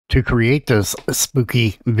To create this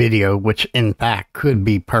spooky video, which in fact could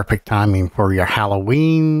be perfect timing for your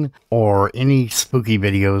Halloween or any spooky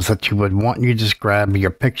videos that you would want, you just grab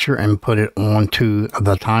your picture and put it onto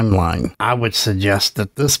the timeline. I would suggest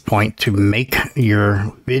at this point to make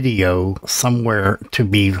your video somewhere to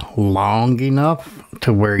be long enough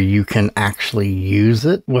to where you can actually use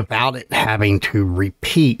it without it having to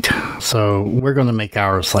repeat. So we're going to make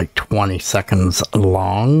ours like 20 seconds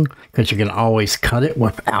long, because you can always cut it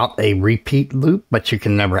without a repeat loop, but you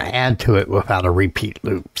can never add to it without a repeat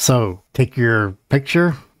loop. So take your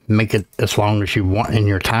picture, make it as long as you want in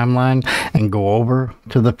your timeline, and go over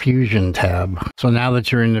to the Fusion tab. So now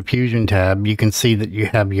that you're in the Fusion tab, you can see that you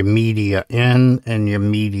have your media in and your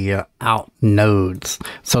media out nodes.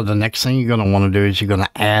 So the next thing you're going to want to do is you're going to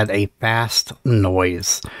add a fast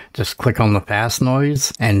noise. Just click on the fast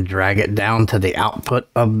noise and drag it down to the output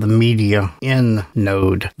of the media in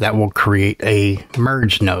node. That will create a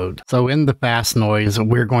merge node. So in the fast noise,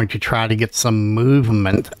 we're going to try to get some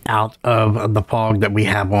movement out of the fog that we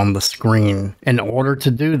have on the screen. In order to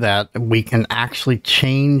do that, we can actually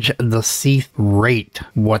change the seep rate.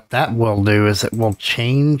 What that will do is it will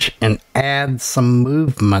change and add some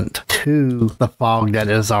movement to the fog that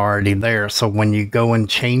is already there. So when you go and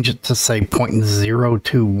change it to say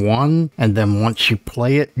 0.021, and then once you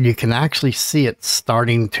play it, you can actually see it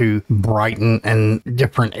starting to brighten in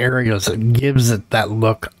different areas. It gives it that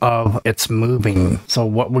look of it's moving. So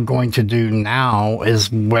what we're going to do now is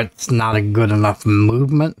what's not a good enough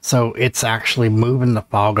movement. So it's actually moving the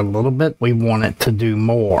fog a little bit. We want it to do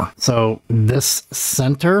more. So this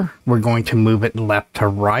center, we're going to move it left to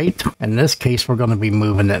right. In this case, we're going to be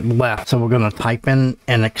moving it left. So we're going to type in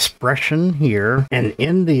an expression here, and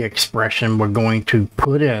in the expression we're going to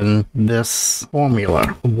put in this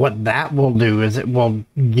formula. What that will do is it will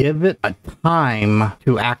give it a time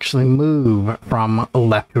to actually move from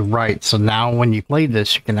left to right. So now when you play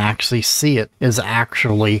this, you can actually see it is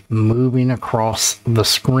actually moving across the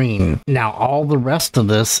screen. Now all the rest of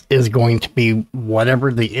this is going to be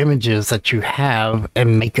whatever the image is that you have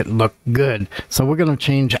and make it look good. So we're going to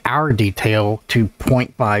change our detail to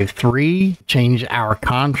 0.53, change our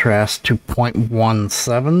contrast to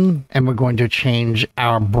 0.17, and we're going to change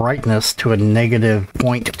our brightness to a negative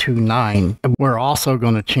 0.29. We're also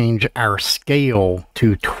going to change our scale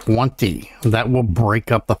to 20. That will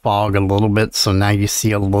break up the fog a little bit, so now you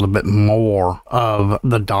see a little bit more of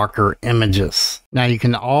the darker images. Now you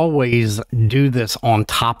can always do this on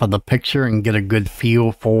top of the picture and get a good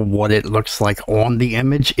feel for what it looks like on the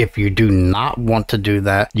image. If you do not want to do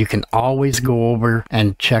that, you can always go over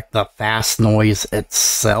and check the fast noise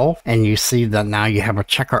itself, and you see that now you have a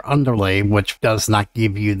checker underlay, which does not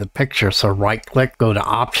give you the picture. So right click, go to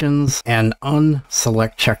options, and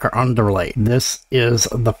unselect checker underlay. This is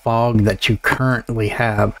the fog that you currently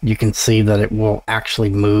have. You can see that it will actually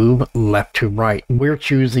move left to right. We're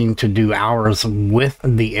choosing to do ours with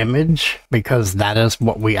the image because that is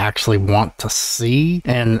what we actually want to see,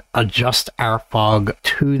 and adjust our fog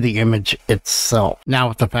to the image itself. Now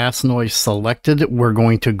with the fast noise selected, we're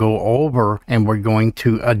going to go over and we're going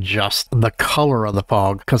to adjust the color of the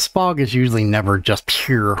fog, because fog is usually never just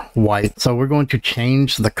pure white. So we're going to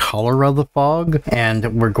change the color of the fog,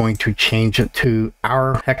 and we're going to change it to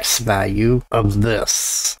our hex value of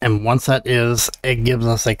this. And once that is, it gives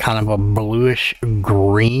us a kind of a bluish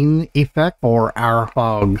green effect for our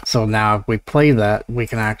fog. So now if we play that, we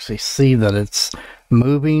can actually see that it's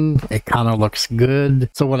moving. It kind of looks good.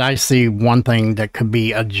 So what I see, one thing that could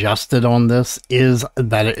be adjusted on this is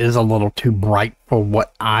that it is a little too bright for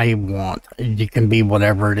what I want. You can be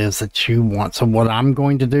whatever it is that you want. So what I'm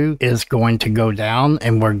going to do is going to go down,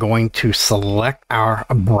 and we're going to select our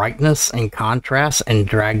brightness and contrast and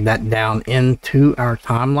drag that down into our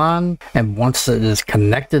timeline. And once it is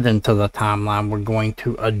connected into the timeline, we're going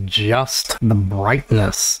to adjust the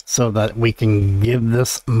brightness so that we can give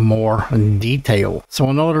this more detail. So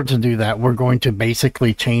in order to do that, we're going to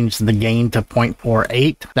basically change the gain to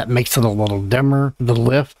 0.48. That makes it a little dimmer. The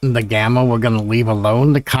lift and the gamma, we're going to leave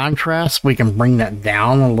alone. The contrast, we can bring that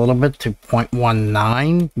down a little bit to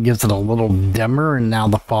 0.19. Gives it a little dimmer, and now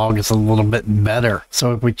the fog is a little bit better.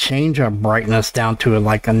 So if we change our brightness down to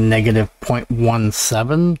like a negative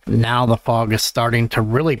 0.17, now the fog is starting to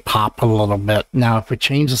really pop a little bit. Now if we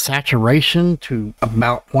change the saturation to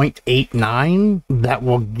about 0.89, that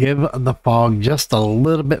will give the fog just a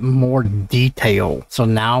little bit more detail. So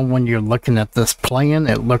now when you're looking at this playing,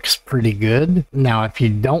 it looks pretty good. Now if you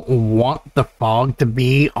don't want the fog fog to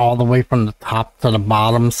be all the way from the top to the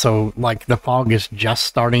bottom. So like the fog is just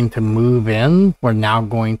starting to move in. We're now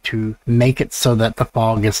going to make it so that the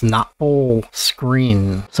fog is not full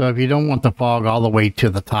screen. So if you don't want the fog all the way to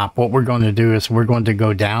the top, what we're going to do is we're going to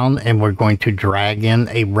go down and we're going to drag in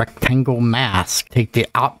a rectangle mask. Take the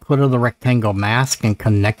output of the rectangle mask and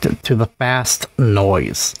connect it to the fast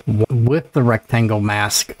noise. With the rectangle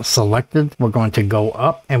mask selected, we're going to go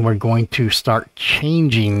up and we're going to start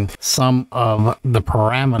changing some of the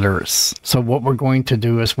parameters. So what we're going to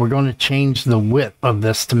do is we're going to change the width of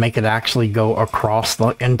this to make it actually go across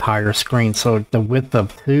the entire screen. So the width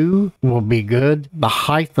of 2 will be good. The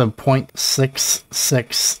height of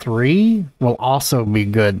 0.663 will also be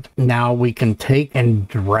good. Now we can take and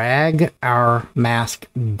drag our mask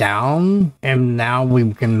down, and now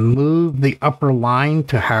we can move the upper line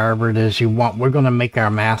to however it is you want. We're going to make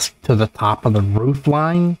our mask to the top of the roof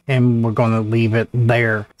line, and we're going to leave it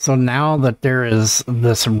there. So now that there is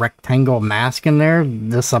this rectangle mask in there,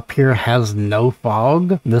 this up here has no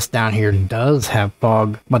fog. This down here does have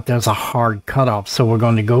fog, but there's a hard cutoff. So we're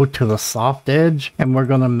going to go to the soft edge and we're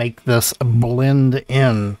going to make this blend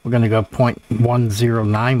in. We're going to go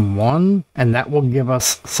 0.1091, and that will give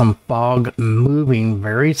us some fog moving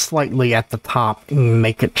very slightly at the top and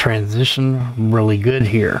make it transition really good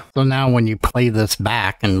here. So now when you play this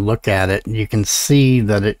back and look at it, you can see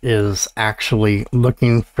that it is actually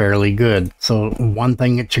looking fairly good. So one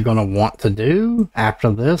thing that you're going to want to do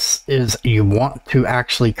after this is you want to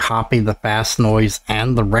actually copy the fast noise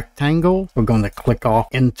and the rectangle. We're going to click off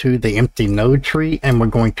into the empty node tree and we're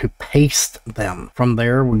going to paste them. From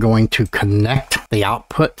there, we're going to connect the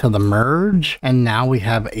output to the merge, and now we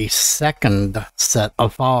have a second set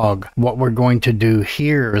of fog. What we're going to do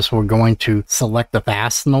here is we're going to select the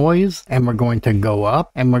fast noise and we're going to go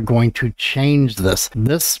up and we're going to change this.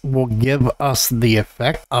 This will give us the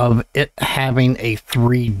effect of it having a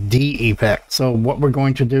 3D effect. So what we're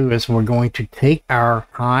going to do is we're going to take our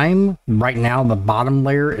time. Right now the bottom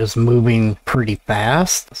layer is moving pretty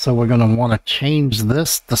fast, so we're going to want to change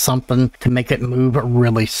this to something to make it move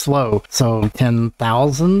really slow. So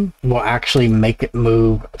 10,000 will actually make it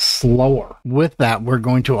move slower. With that, we're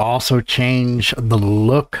going to also change the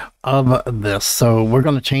look of this. So we're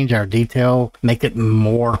going to change our detail, make it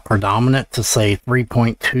more predominant to say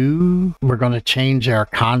 3.2. We're going to change our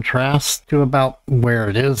contrast to about where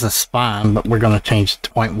it is fine, but we're going to change it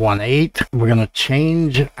to 0.18. We're going to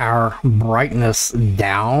change our brightness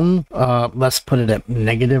down. Let's put it at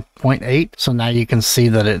 -0.8. So now you can see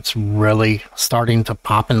that it's really starting to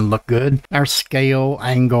pop and look good. Our scale,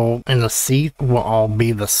 angle, and the seeth will all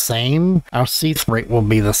be the same. Our seeth rate will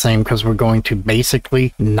be the same because we're going to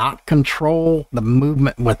basically not control the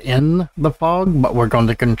movement within the fog, but we're going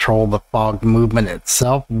to control the fog movement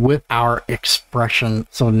itself with our expression.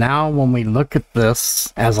 So now when we look at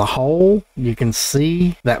this as a whole, you can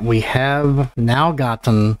see that we have now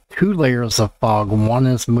gotten 2 layers of fog. One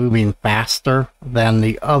is moving faster than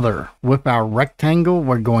the other. With our rectangle,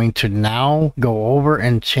 we're going to now go over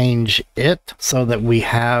and change it so that we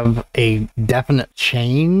have a definite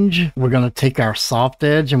change. We're going to take our soft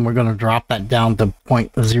edge and we're going to drop that down to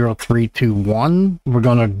 0.0321. We're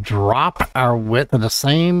going to drop our width to the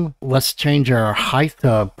same. Let's change our height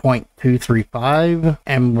to 0.235,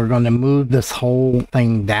 and we're going to move this whole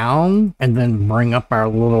thing down and then bring up our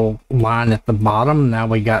little line at the bottom. Now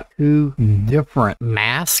we got 2 different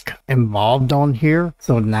masks involved on here.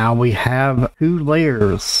 So now we have 2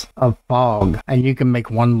 layers of fog, and you can make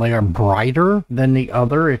one layer brighter than the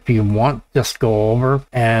other if you want. Just go over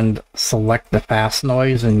and select the fast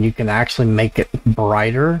noise and you can actually make it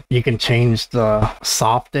brighter. You can change the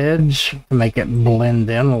soft edge to make it blend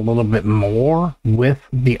in a little bit more with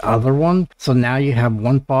the other one. So now you have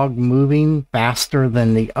one fog moving faster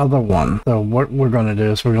than the other one. So what we're going to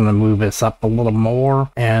do is we're going to move this up a little more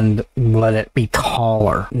and let it be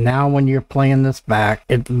taller. Now when you're playing this back,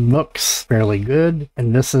 it looks fairly good,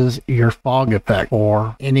 and this is your fog effect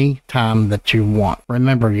for any time that you want.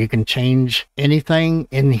 Remember, you can change anything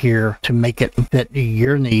in here to make it fit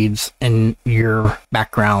your needs and your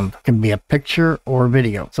background. It can be a picture or a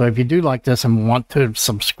video. So if you do like this and want to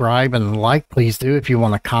subscribe and like, please do. If you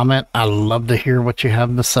want to comment, I'd love to hear what you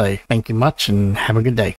have to say. Thank you much and have a good day.